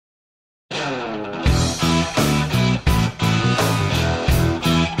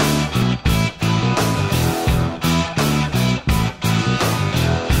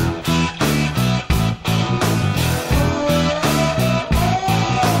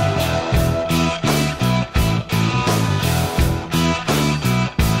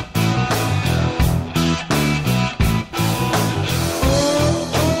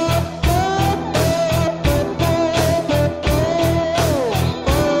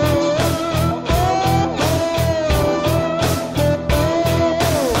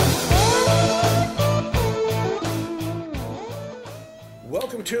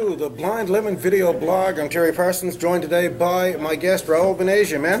Welcome to the Blind Living video blog. I'm Terry Parsons, joined today by my guest Raoul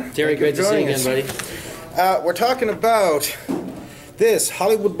Bhaneja, man. Terry, great to see you again, buddy. We're talking about this,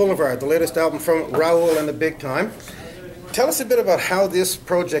 Hollywood Boulevard, the latest album from Raoul and the Big Time. Tell us a bit about how this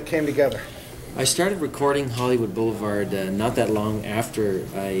project came together. I started recording Hollywood Boulevard not that long after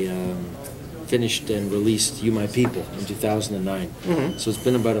I finished and released You My People in 2009. Mm-hmm. So it's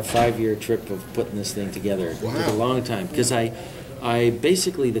been about a 5-year trip of putting this thing together. Wow. It took a long time because I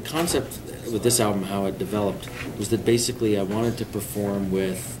basically, the concept with this album, how it developed, was that basically I wanted to perform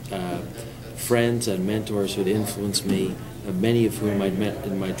with friends and mentors who had influenced me, many of whom I'd met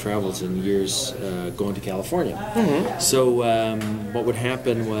in my travels and years going to California. Mm-hmm. So what would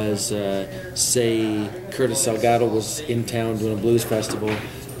happen was, say Curtis Salgado was in town doing a blues festival,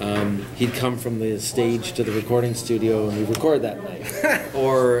 he'd come from the stage to the recording studio and we'd record that night.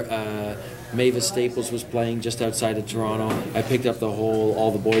 Or Mavis Staples was playing just outside of Toronto. I picked up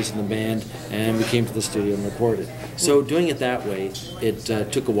all the boys in the band, and we came to the studio and recorded. So doing it that way, it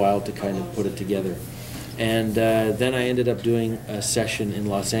took a while to kind of put it together. And then I ended up doing a session in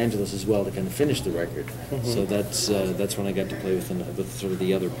Los Angeles as well to kind of finish the record. Mm-hmm. So that's when I got to play with sort of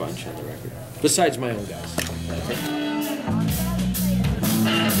the other bunch on the record, besides my own guys.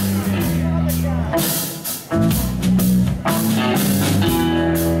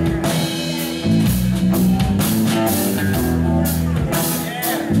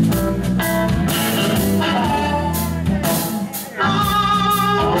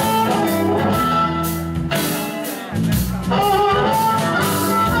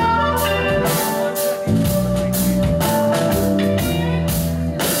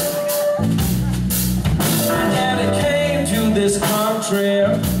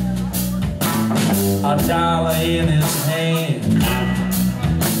 A dollar in his hand,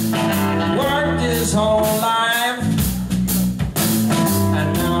 worked his whole life,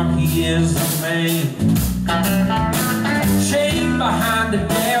 and now he is the man. Chained behind the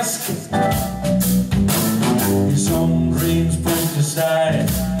desk, his own dreams pushed aside,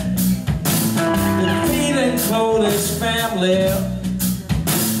 and feeding clothed his family,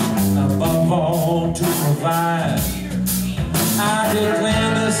 above all to provide. I declare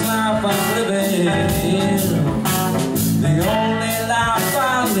this life I'm living, the only life I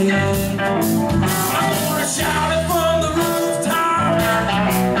live. I wanna shout it from the rooftop,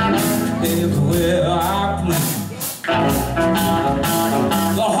 everywhere I please.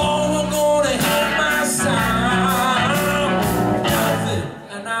 The whole world gonna hear my sound. Nothing,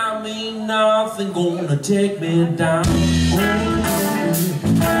 and I mean nothing, gonna take me down.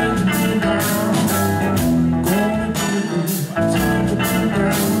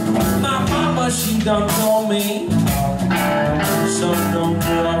 She done told me, son, don't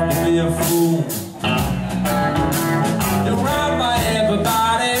grow up to be a fool. You're right by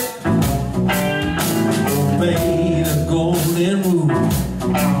everybody, obey the golden rule.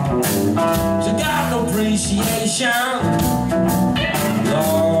 She got no appreciation,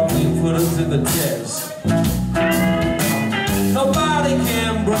 Lord, we put her to the test. Nobody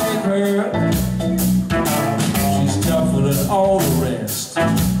can break her, she's tougher than all the rest.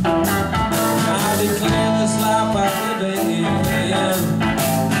 I declare this life I live in,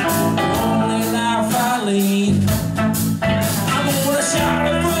 the only life I lead. I'm gonna shout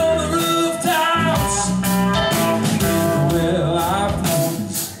it from the rooftops, everywhere I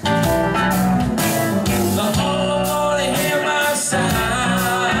please. The whole gonna hear my sound.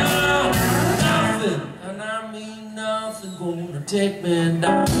 Nothing,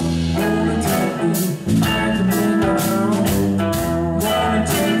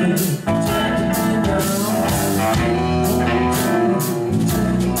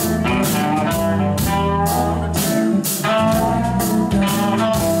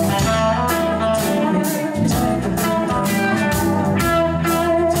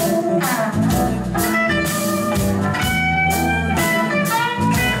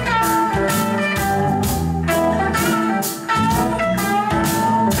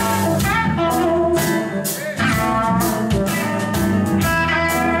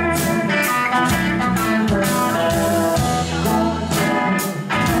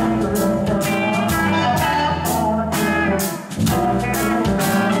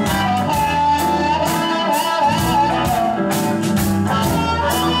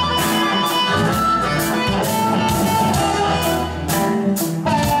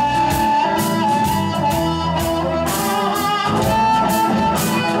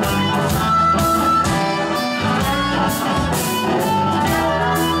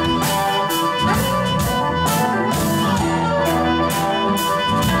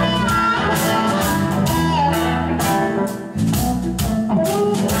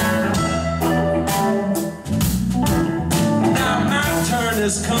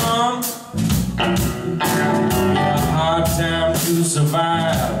 has come. A hard time to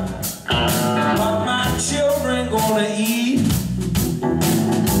survive. What my children gonna eat?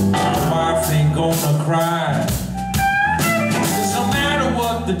 My wife ain't gonna cry. 'Cause no matter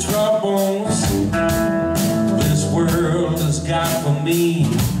what the troubles this world has got for me,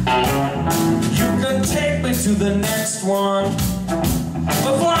 you can take me to the next one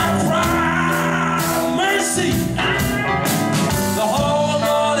before I cry mercy. The whole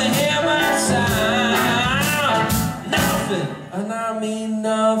Lord to hear my sound. Nothing, and I mean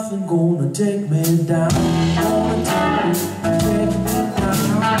nothing, gonna take me down. Gonna take me down.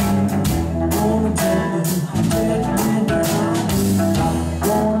 Gonna take me down.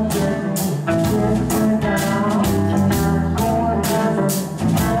 Gonna take me down.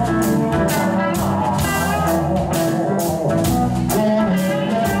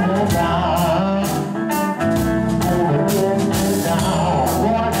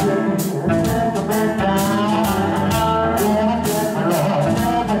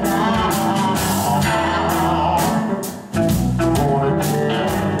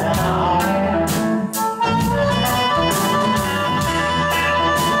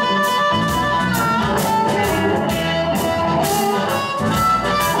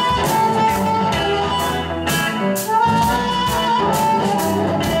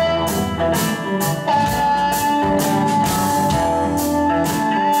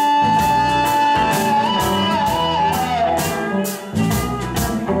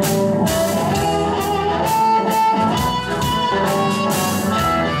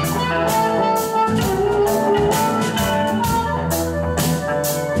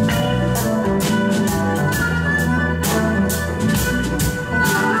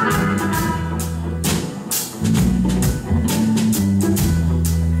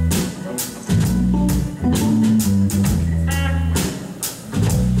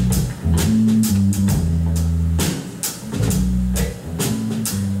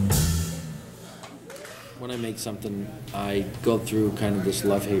 Something, I go through kind of this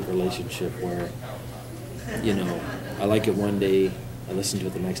love-hate relationship where, you know, I like it one day, I listen to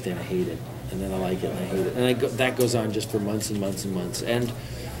it the next day and I hate it, and then I like it and I hate it, and that goes on just for months and months and months. And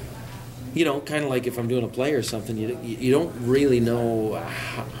you know, kind of like if I'm doing a play or something, you don't really know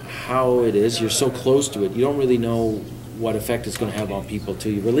how it is. You're so close to it, you don't really know what effect it's going to have on people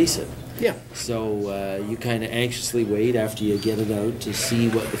till you release it. Yeah. So you kind of anxiously wait after you get it out to see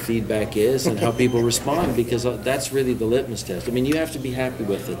what the feedback is and how people respond, because that's really the litmus test. I mean, you have to be happy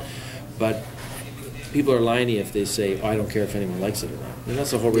with it, but people are lying to you if they say, "Oh, I don't care if anyone likes it or not." And that's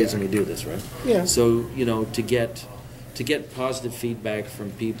the whole reason we do this, right? Yeah. So you know, to get positive feedback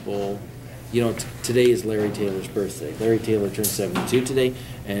from people. You know, today is Larry Taylor's birthday. Larry Taylor turned 72 today,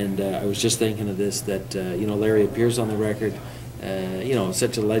 and I was just thinking of this, that you know, Larry appears on the record. You know,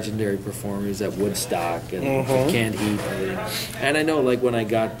 such a legendary performer. He's at Woodstock and Can't Eat and everything. And I know, like, when I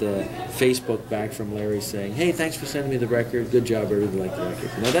got the Facebook back from Larry saying, "Hey, thanks for sending me the record. Good job. I really like the record."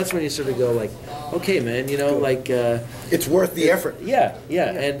 You know, that's when you sort of go like, "Okay, man. You know, like it's worth the effort." Yeah.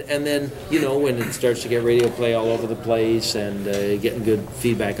 And then you know, when it starts to get radio play all over the place and getting good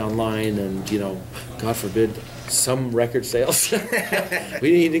feedback online, and you know, God forbid, some record sales.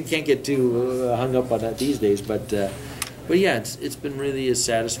 We can't get too hung up on that these days, but yeah, it's been really a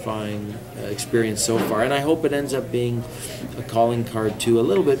satisfying experience so far, and I hope it ends up being a calling card too, a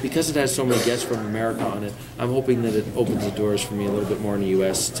little bit, because it has so many guests from America on it. I'm hoping that it opens the doors for me a little bit more in the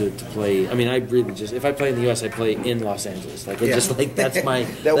U.S. to play. I mean, I really just, if I play in the U.S., I play in Los Angeles. Like, it's just like, that's my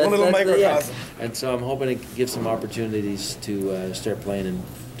that one little microcosm. Yeah. And so I'm hoping it gives some opportunities to start playing in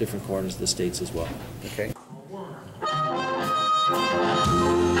different corners of the States as well. Okay.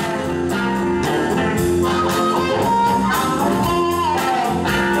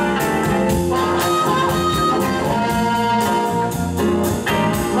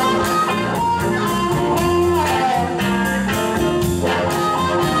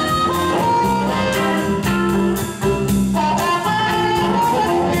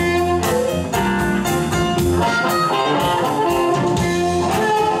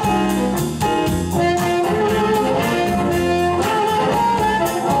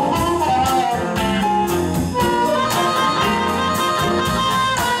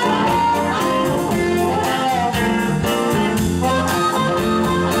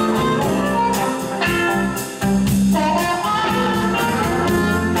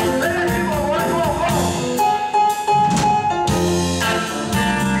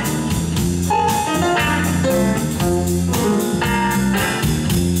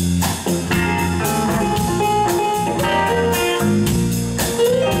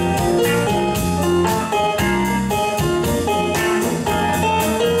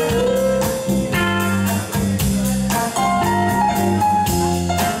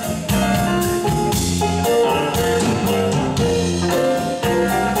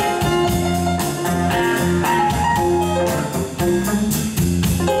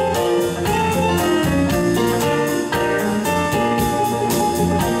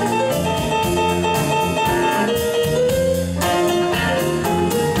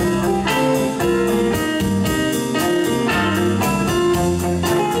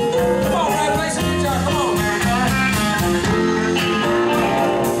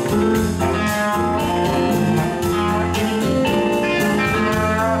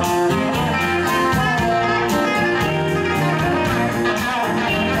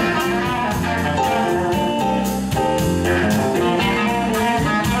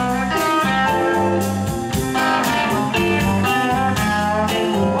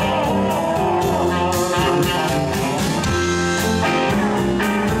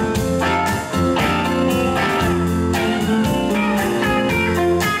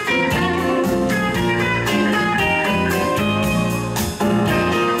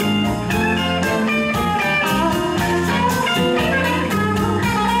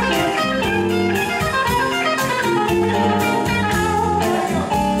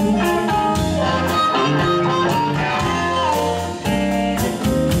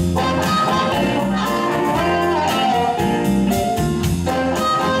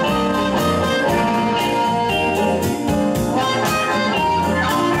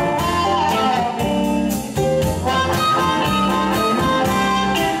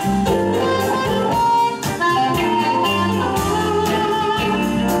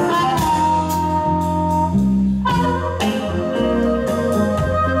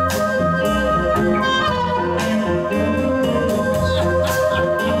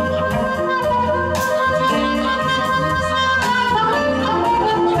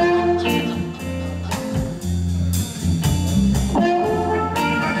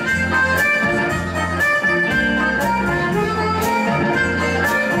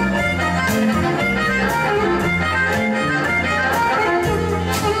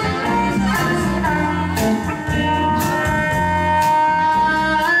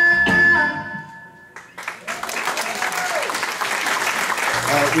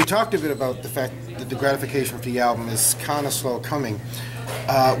 talked a bit about the fact that the gratification of the album is kind of slow coming.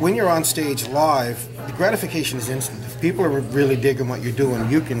 When you're on stage live, the gratification is instant. If people are really digging what you're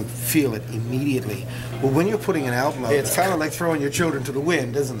doing, you can feel it immediately. But when you're putting an album out, it's kind of like throwing your children to the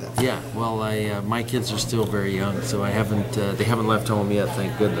wind, isn't it? Yeah. Well, my kids are still very young, so I haven't. They haven't left home yet,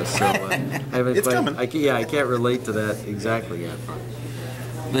 thank goodness. So I haven't. It's coming. I can't relate to that exactly yet.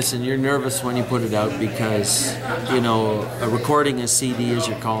 Listen, you're nervous when you put it out because, you know, a recording a CD is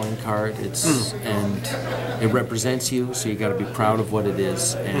your calling card. And it represents you, so you got to be proud of what it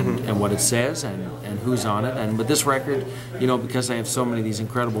is and what it says and who's on it. And with this record, you know, because I have so many of these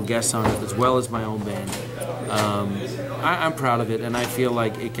incredible guests on it as well as my own band, I'm proud of it, and I feel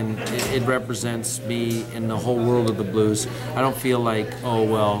like it represents me in the whole world of the blues. I don't feel like, oh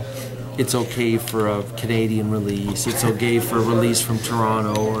well, it's okay for a Canadian release, it's okay for a release from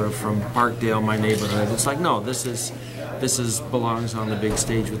Toronto or from Parkdale, my neighborhood. It's like, no, this belongs on the big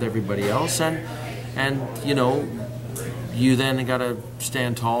stage with everybody else, and you know, you then got to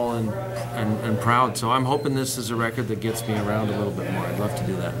stand tall and proud. So I'm hoping this is a record that gets me around a little bit more. I'd love to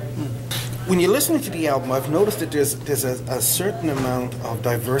do that. When you're listening to the album, I've noticed that there's a certain amount of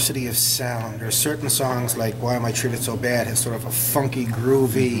diversity of sound. There are certain songs like Why Am I Treated So Bad has sort of a funky,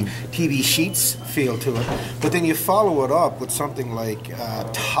 groovy TV Sheets feel to it. But then you follow it up with something like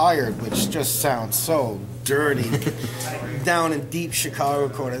Tired, which just sounds so dirty, down in deep Chicago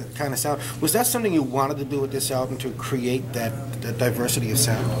kind of sound. Was that something you wanted to do with this album, to create that diversity of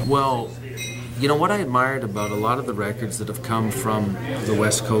sound? Well, you know, what I admired about a lot of the records that have come from the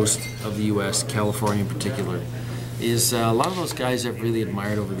west coast of the U.S., California in particular, is a lot of those guys I've really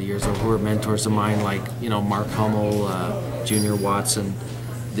admired over the years, or who are mentors of mine, like, you know, Mark Hummel, Junior Watson,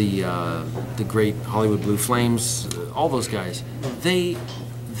 the great Hollywood Blue Flames, all those guys.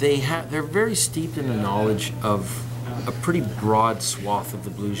 They're very steeped in the knowledge of a pretty broad swath of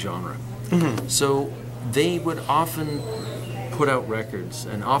the blues genre. So they would often put out records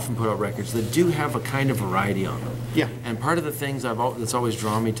that do have a kind of variety on them. Yeah. And part of the things that's always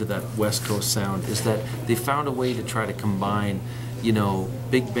drawn me to that West Coast sound is that they found a way to try to combine, you know,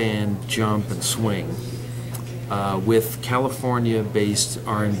 big band, jump, and swing with California-based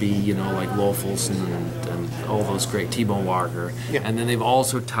R&B, you know, like Lowell Fulson and all those great T-Bone Walker. Yeah. And then they've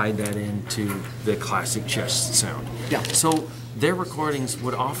also tied that into the classic chest sound. Yeah. So their recordings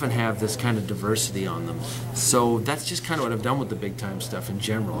would often have this kind of diversity on them. So that's just kind of what I've done with the big time stuff in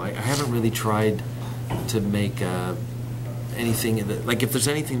general. I haven't really tried to make anything that, like, if there's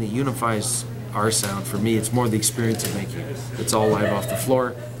anything that unifies our sound, for me, it's more the experience of making it. It's all live off the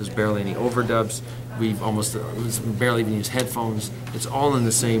floor. There's barely any overdubs. We barely even use headphones. It's all in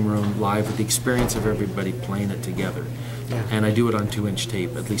the same room, live, with the experience of everybody playing it together. Yeah. And I do it on 2-inch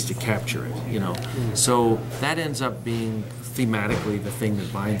tape, at least to capture it, you know. So that ends up being thematically the thing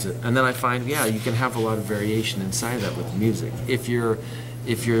that binds it. And then I find, yeah, you can have a lot of variation inside that with music. If you're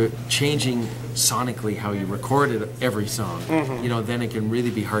changing sonically how you record it, every song, you know, then it can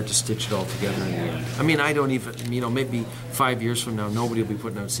really be hard to stitch it all together in the end. I mean, I don't even, you know, maybe 5 years from now, nobody will be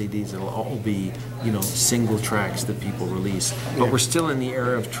putting out CDs. It'll all be, you know, single tracks that people release. But we're still in the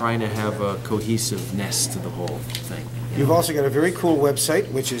era of trying to have a cohesiveness to the whole thing. You've also got a very cool website,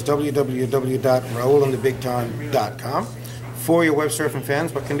 which is www.raoulandthebigtime.com. For your web surfing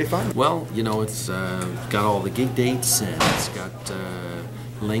fans, what can they find? Well, you know, it's got all the gig dates, and it's got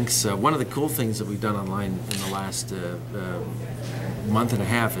links. One of the cool things that we've done online in the last month and a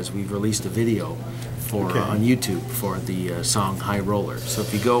half is we've released a video on YouTube for the song High Roller. So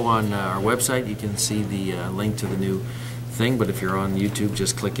if you go on our website, you can see the link to the new thing. But if you're on YouTube,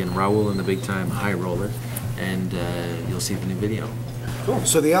 just click in Raoul and the Big Time High Roller, and you'll see the new video. Cool.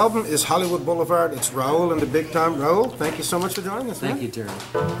 So the album is Hollywood Boulevard. It's Raoul and the Big Time. Raoul, thank you so much for joining us. Thank you, Terry.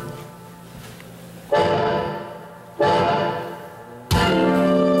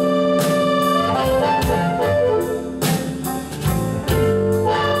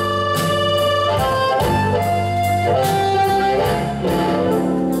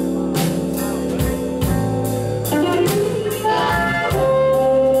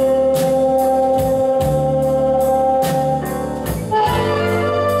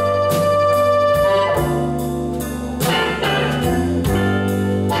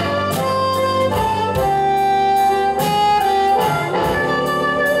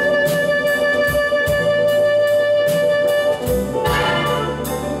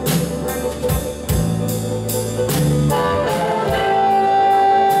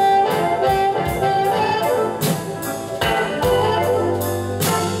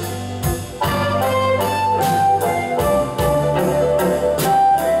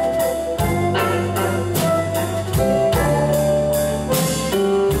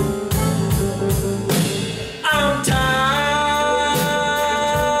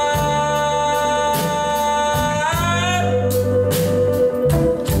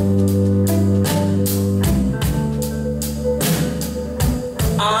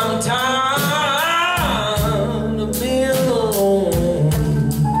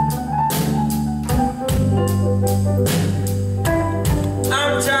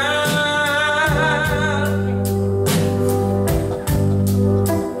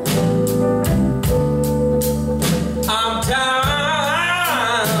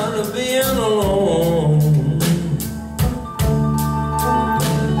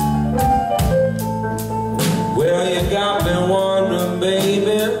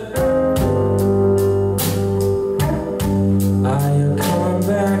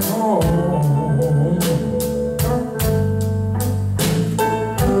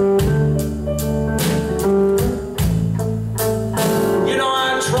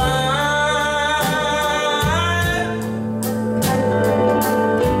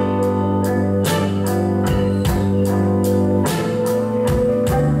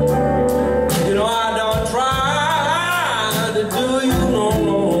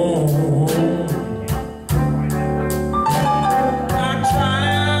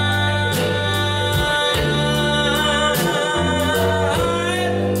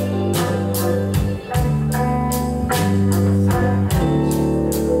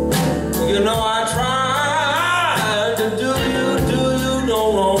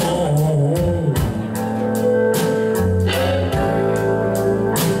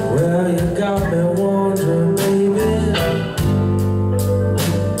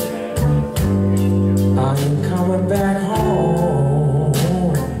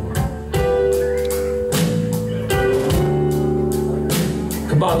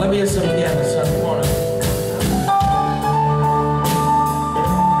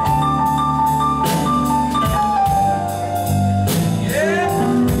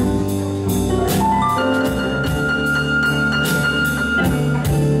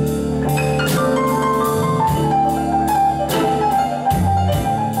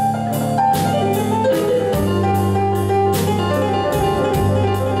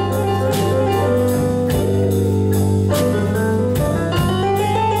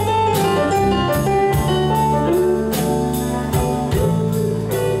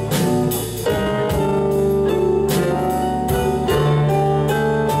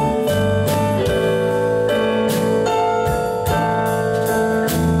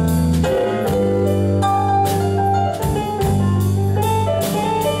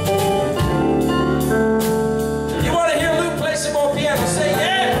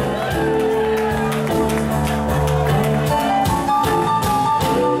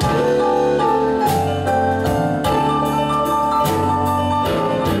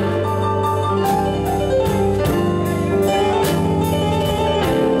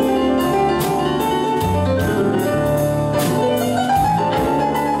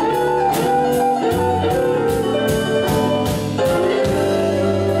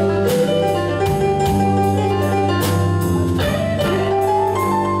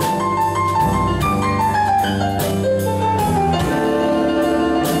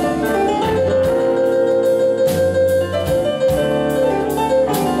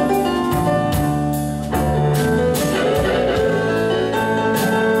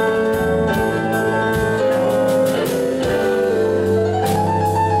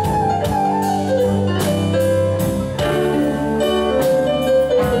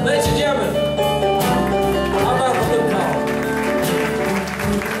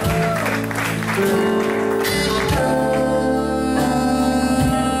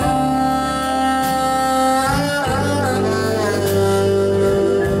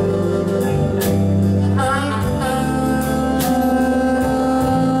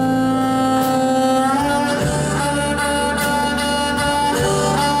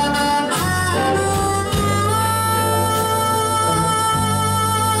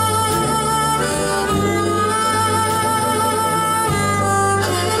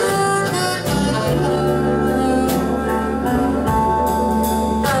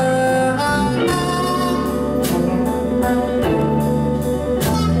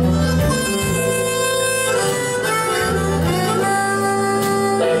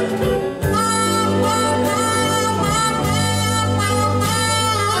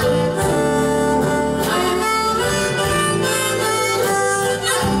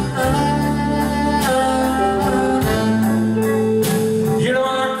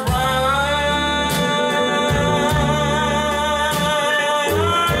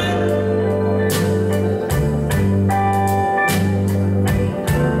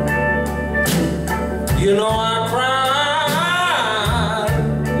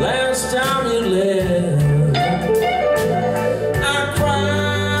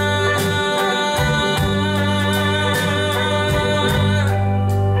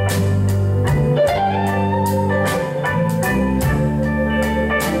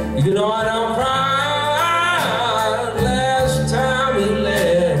 You know I don't cry last time he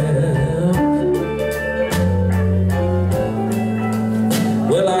left.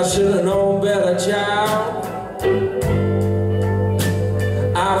 Well, I should have known better, child.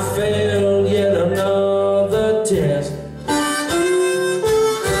 I failed.